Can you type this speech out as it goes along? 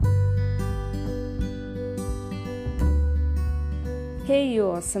Hey, you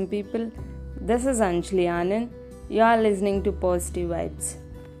awesome people. This is Anjali Anand. You are listening to Positive Vibes.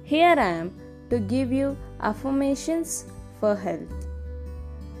 Here I am to give you affirmations for health.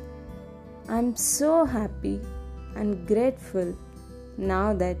 I'm so happy and grateful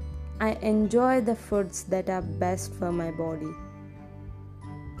now that I enjoy the foods that are best for my body.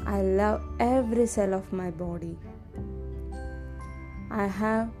 I love every cell of my body. I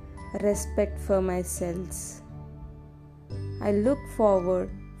have respect for my cells. I look forward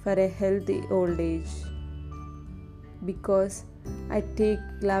for a healthy old age because I take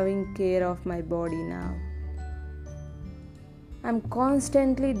loving care of my body now. I'm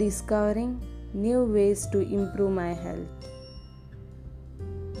constantly discovering new ways to improve my health.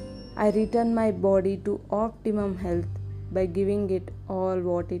 I return my body to optimum health by giving it all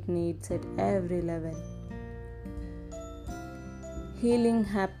what it needs at every level. Healing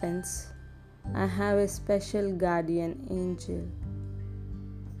happens. I have a special guardian angel.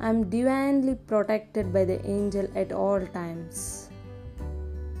 I am divinely protected by the angel at all times.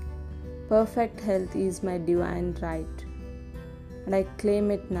 Perfect health is my divine right, and I claim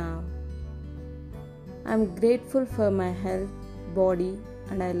it now. I am grateful for my health, body,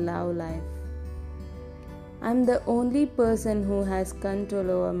 and I love life. I am the only person who has control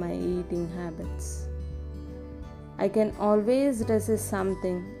over my eating habits. I can always resist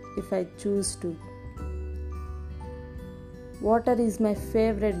something if I choose to. Water is my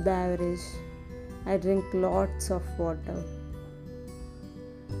favorite beverage. I drink lots of water.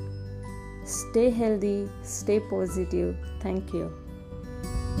 Stay healthy, stay positive. Thank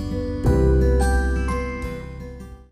you.